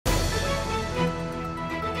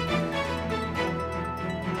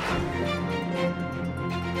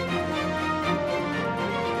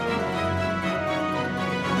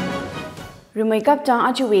Rumay kaptang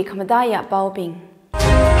ajuwi kamadaya baubing.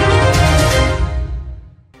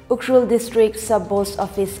 Ukhrul District Sub-Post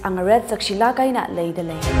Office angaret sakshilakay na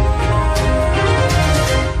laydalay.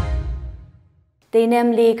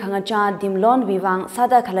 Tainemli kangacha dimlon vivang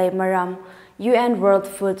sada kalay maram UN World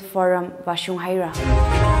Food Forum Vashunghaira.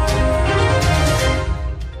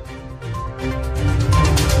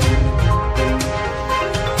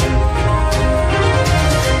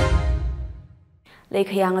 Lake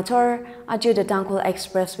Yangator, aju the Tangkhul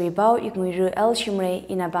Expressway bao Iknguira Shimray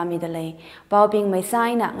inabami dalay, bao bing may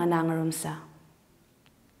saina nga nangarumsa.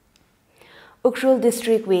 Ukhrul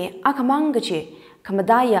District we akamang gachi,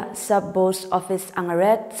 kamadaya Sub-Post Office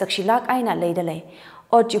angaret sakshilak ay na laydalay,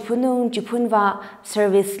 o jipunung jipunva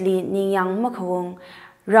service li niyang makawung,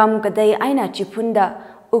 ram kaday ay na jipunda,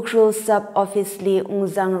 Ukhrul Sub-Office li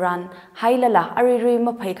ungzangran hailala arirui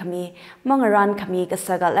mapay kami mangaran kami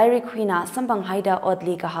kasaga lairi kuina sampang haida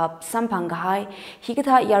odli kahap sampang gahay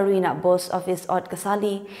hikata yaruina Post Office od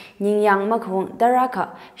kasali ningyang makhung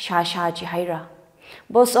daraka shasha jihaira.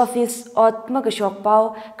 Post Office od magashok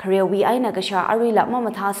pao karewi ay nagasha arila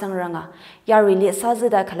mamatha sangranga yarili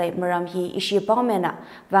sazada kalay maramhi ishi paumena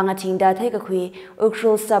vangatingda thekakhui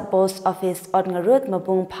Ukhrul Sub-Post Office od ngarut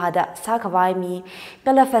mabung phada sakawai mi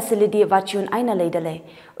kala facility vachun aina leidale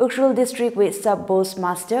Ukhrul District with Sub-Post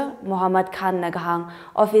Master Muhammad Khan nagahang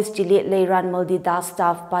Office Jili Leiran Muldi Das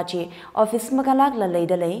Staff Baji Office Magalak la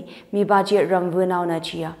leidale mi baji ramvunau na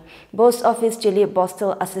chia Post Office Jili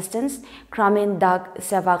Postal Assistance Kramin Dag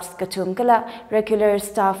Sevaks Katum kala regular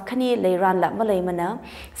staff kani Leiran la malay mana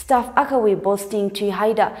staff akawi posting to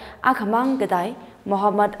haida akamang gadai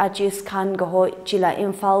Muhammad Ajiz Khan Gaho Chila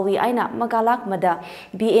Imfalwi Aina Magalak Mada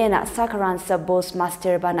BA na Sakaran Sub-Post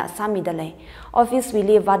Master Bana Samidale Office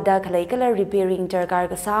Wili Vada Kalekala Repairing Tergar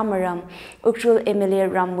Samaram Ukhrul Emile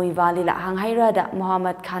Ramwi Vali La Hanghaira da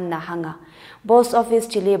Muhammad Khan na Hanga Post Office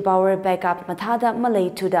Chile Power Backup Mathada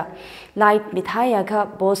Malay Tuda Light Mithaya ka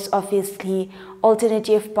Post Office Li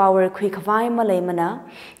Alternative Power Quick Vai Malay Mana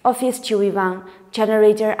Office Chiwiwang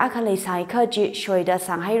Generator Akalay Sai Kaji Shoida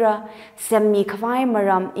Sanghaira Semmi Kawai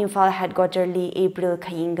Maram Infal Headquarter Li April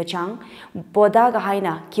Kaying Gachang Boda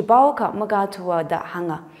Gahaina Kibao ka Magatua da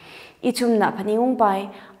Hanga Itum na Paniung Pai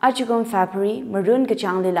Ajugum February Maroon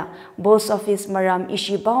Gachang Lila Post Office Maram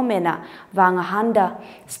Ishi Baumena Vangahanda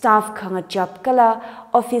Staff Kangajap Kala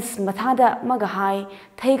Office Mathada Magahai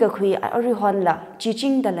Thegakhui Arihonla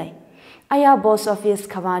Jijing Dalay Aya Post Office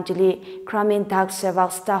Kavanjili Kramin Dag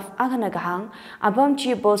Sevak Staff Aganagahang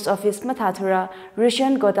Abamchi Post Office Mathathura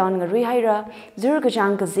Rishan Godown Rihaira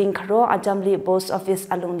Zurgajang Kazing Karo Ajamli Post Office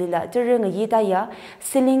Alunglila Dirung Yidaya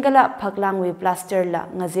Silingala Paglang with Plaster La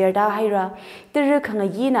Ngazerda Haira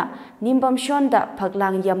Dirukangayina Nimbam Shonda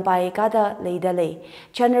Paglang Yambai Gada Leidale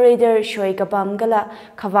Generator Shoy Gabam Gala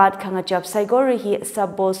Kavat Kangajab Saigorihi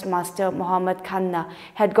Sub-Post Master Muhammad Khanna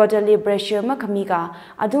Headquarter Liberation Makamiga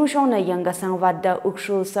Adung Shona Yang Sangwada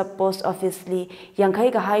Ukhrul Sub-Post Office li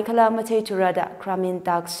Yankai Gahai Kala Matei Turada Kramin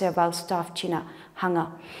Dag Sevak Staff China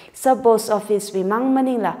Hanga Sub-Post Office Vimang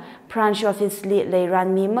Manila Branch Office li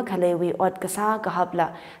Leiran Mi Makalewi Od Kasa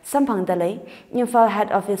Gahabla Sampang Dalay Infal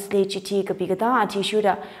Head Office li Chiti Kapigata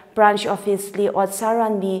Atishuda Branch Office li Od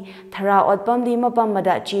Saran Mi Thara Od Bamli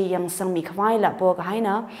Mabamada Chi Yang Sangmi Kwai La Bo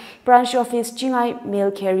Gahaina Branch Office Jingai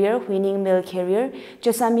Mail Carrier Winning Mail Carrier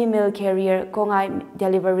Jasami Mail Carrier Kongai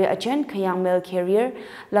Delivery Agent Kayang Mail Carrier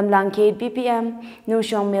Lamlang Kate BPM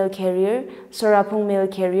Nushong Mail Carrier Sorapung Mail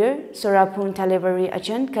Carrier Sorapung Delivery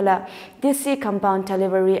Agent Kala DC Compound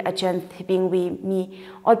Delivery Agent Thipingwi Mi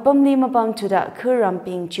Odpamli Mabam to the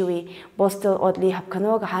Kuramping Chui Postal Odli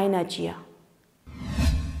Hapkano Haina Chia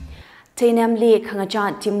Tainam li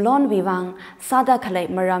kangaja timlon viwang sada khalai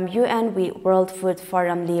maram UN we World Food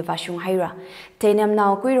Forum li Vashunghaira Tainam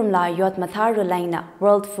now kuirum la yot mathar laina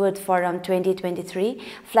World Food Forum 2023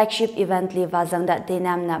 flagship event li vazangda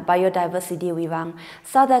Tainam na biodiversity viwang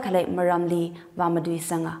sada khalai maram li vamadui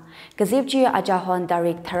sanga gazibji ajahon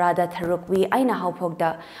darik tharada tharuk wi aina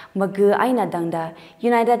haupokda magu aina dangda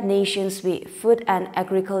United Nations we Food and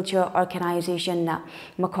Agriculture Organization na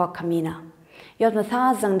makhok kamina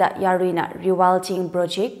Yotmatha Zangda Yarina Rewilding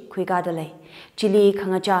Project Kuigadale Chili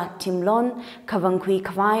Kangaja Timlon Kavangkui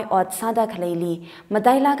Kwai Od Sada Kaleli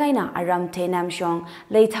Madaila Gaina Aram Tenam Shong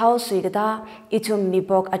Leitao Suigada Itum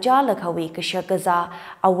Mibok Ajala Kawi Kashakaza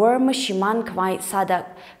Awar Mashiman Kwai Sadak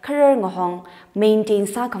Karer Ngohong Maintain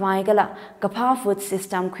Sa Kwai Gala Gapa Food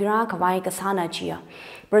System Kwira Kwai Kasana Chia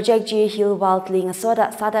Project G Hill Wildling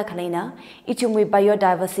Soda Sada Kalena Itumwi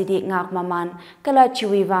Biodiversity Ngak Maman Kala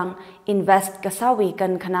Chiwiwang Invest Kasawi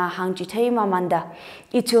Kan Kana Hangjitei Mamanda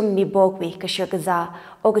Itum Mibokwi Kashakaza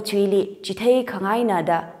Okatwili Chitei Kangaina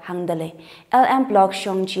da Hangdale LM Block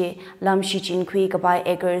Shongchi Lam Shichin Kui Kabai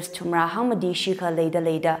Acres Tumra Hamadi Shika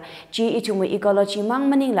Leda G Itumu Ecology Mang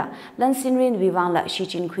Manila Lansinrin Vivangla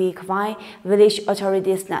Shichin Kui Kawai Village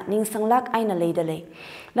Authorities na Ningsanglak Aina Ledale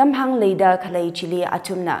Lamhang Leda Kalei Chili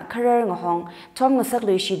Atumna Karar Ngahong Tom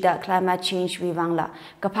Ngasaklu Shida Climate Change Vivangla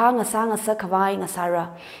Kapang Ngasang Sakawai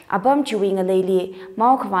Ngasara Abam Chuwing a Lady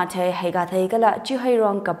Mau Kawate Hegate Gala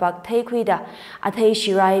Juhairong Kabak Tequida Ate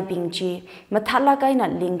Shimray Bingchi Matala Gaina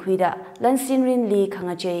Linquida Lansinrin Li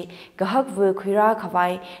Kangaje Gahak Iknguira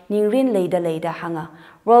Kawai Ningrin Leda Hanga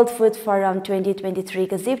World Food Forum 2023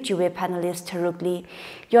 Kazip Juwe panelist Tarukli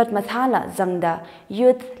Yot Mathala Zangda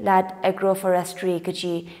Youth Led Agroforestry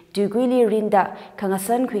Kaji Dugwili Rinda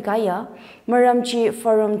Kangasan Kwikaya Maramchi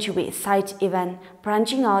Forum Juwe site event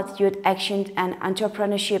branching out youth action and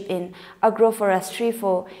entrepreneurship in agroforestry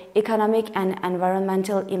for economic and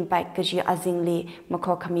environmental impact Kaji Azingli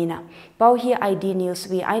Mako Kamina Bauhi ID News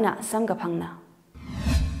We Aina Samgapangna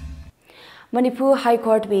Manipur High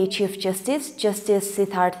Court we Chief Justice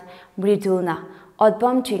Siddharth Mridulna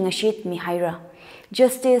Odbam Twingashit Mihaira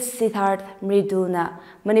Justice Siddharth Mridulna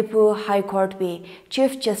Manipur High Court we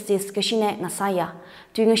Chief Justice Kashine Ngasaya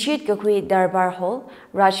Twingashit Gakwi Darbar Hall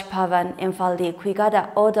Raj Bhavan Imphali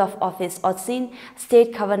Kwigada Oath of Office Otsin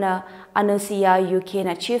State Governor Anusiya UK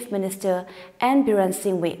na Chief Minister and Biran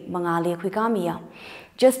Singh Mangali Kwigamiya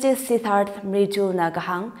Justice Siddharth Mridulna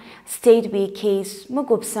Gahang State we case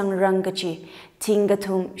Mugupsang Rangachi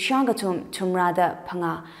Tingatum Shangatum Tumrada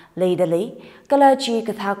Panga Leidale Kalachi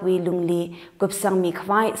Kathakwi Lungli Gupsang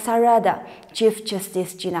Mikwai Sarada Chief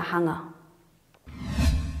Justice Jina Hanga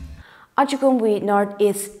Achukumwi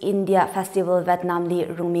Northeast India Festival Vietnam Li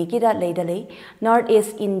Rungmi Gida Leidale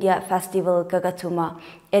Northeast India Festival Gagatuma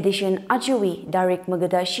Edition Achuwi Darik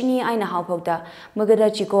Magada Shini Aina Haupokda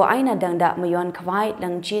Magada Chiko Aina Dangda Mayon Kwai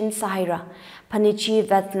Langjin Sahira Panichi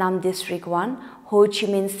Vietnam District 1 Ho Chi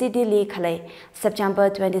Minh City Li Khale September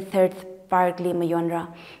 23rd Parkli Mayonra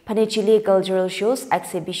Panichili Cultural Shows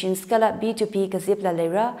Exhibitions Kala B2P Kazipla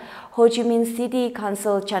Lera Ho Chi Minh City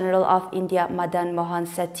Council General of India Madan Mohan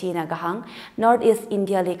Sethi Nagahang Northeast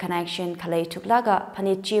India Li Connection Kalei Tuklaga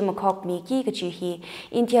Panichi Makok Miki Kachihi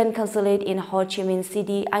Indian Consulate in Ho Chi Minh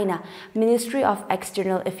City Aina Ministry of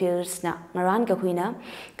External Affairs na Ngaran Kahuina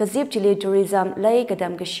Kazip Chili Tourism Lay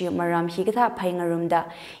Gadam Kashi Maram Higata Paingarumda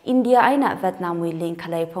India Aina Vietnam Wi Link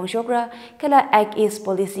Kalei Pongshokra Kala Act East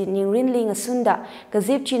Policy Ningrin Ling Sunda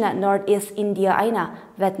Kazip China Northeast India Aina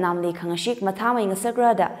Vietnam Li Kangashik Matama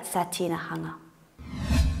Ingasagrada Satina Hanga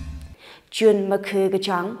Jun Makhe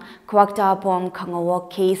Gachang Kwakta Pom Kangawok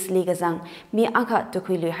Case Ligazang Mi Aka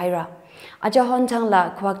Tukwilu Haira Ajahon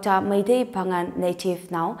Tangla Kwakta Maide Pangan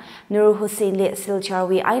Native Now Nur Hussein Le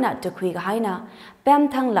Silcharwi Aina Tukwi Haina Bam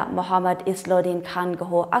Tangla Muhammad Islodin Khan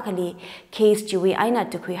Gaho Akali Case Jiwi Aina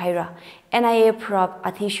Tukwi Haira NIA Prop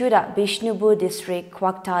Athishuda Bishnubu District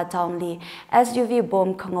Kwakta Town Li SUV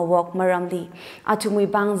Bomb Kangawok Maramli Atumui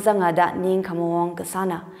Bang Zangada Ning Kamawong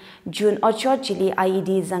Gasana June Ochot Chili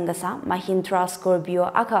IED Zangasa Mahindra Scorpio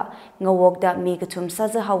Aka Ngawokda Migatum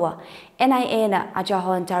Sazahawa NIA na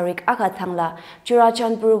Ajahon Tarik Aka Thangla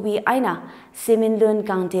Churachandpur Wi Aina Siminlun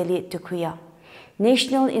Kangteli Tukuya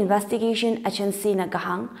National Investigation Agency na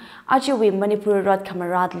Gahang Ajuwi Manipur Rod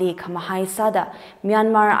Kamarad Li Kamahai Sada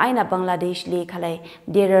Myanmar Aina Bangladesh Li Khalai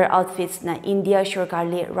Derer Outfits na India Shorkar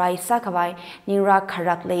Li Rai Sakawai Ningrak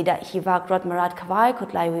Kharak Leida Hivak Rod Marat Kawai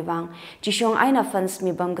Kutlai Wivang Jishong Aina Funds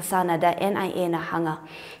Mi Bangasana da NIA na Hanga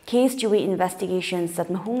Case Juwi Investigation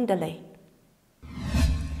Satmahung Dalai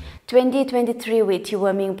 2023 with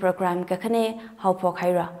Tiwaming Program Kakane Haupok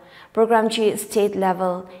Haira Program Chi State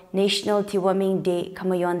Level National Tiwaming Day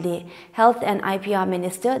Kamayon Li Health and IPR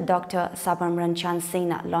Minister Dr. Sabamran Chan Singh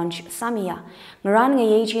na launch Samia Ngaran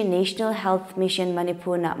Ngayeji National Health Mission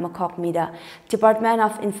Manipur na Makok Mida Department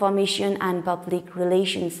of Information and Public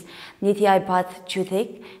Relations Nithai Bath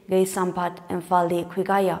Chuthik Gai Sampat Emphali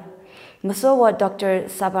Kwigaya Masowa Dr.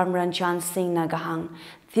 Sabamran Chan Singh na Gahang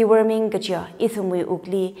Tiwaming Gacha Ithumwi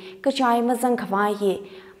Ukli Kachai Mazang Kawai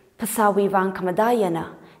Pasawi Wang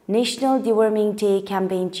Kamadayana National Deworming Day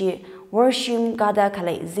Campaign Chi Worshim Gada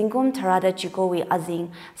Kale Zingum Tarada Chikowi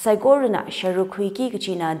Azing Saigoruna Sharukwiki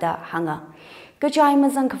Kachina da Hanga Kachai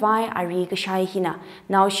Mazang Kawai Ari Kashai Hina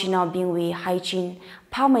Now Shina Bingwi Haichin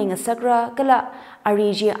Paming Sagra Gala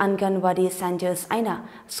Ariji Anganwadi Centers Aina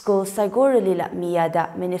School Saigorulila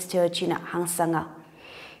Miyada Minister China Hangsanga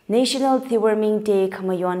National Deworming Day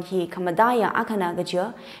Kamayon hi Kamadaya Akana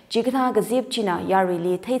Gaja, Jigata Gazip China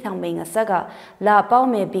Yarili Taitang Ming Saga, La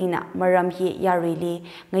Paume Bina, Maram hi Yarili,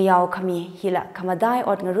 Ngayao Kami, Hila Kamadai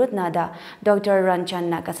or Narut Nada, Dr. Ranchan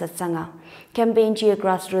Nakasatsanga. Campaign G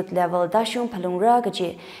grassroots level Dashung Palungra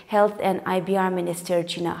Gaji, Health and IBR Minister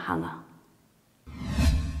China Hanga.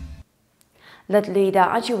 Let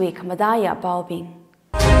Luida Ajuwe Kamadaya Baobing.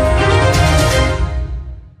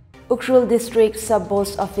 Ukhrul District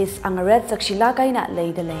Sub-Post Office Angaret Sakshilakay na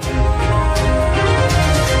Laydalay.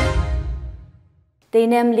 They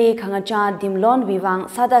namely Kangacha Dimlon Vivang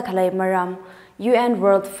Sada Kalay Maram UN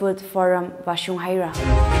World Food Forum Vashunghaira.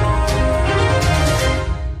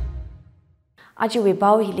 Ajuwe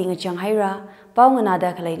Bao Hiling Changhaira, Bao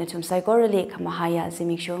Nganada Kalay na Tumsay Korale Kamahaya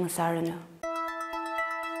Zimikshong Sarano.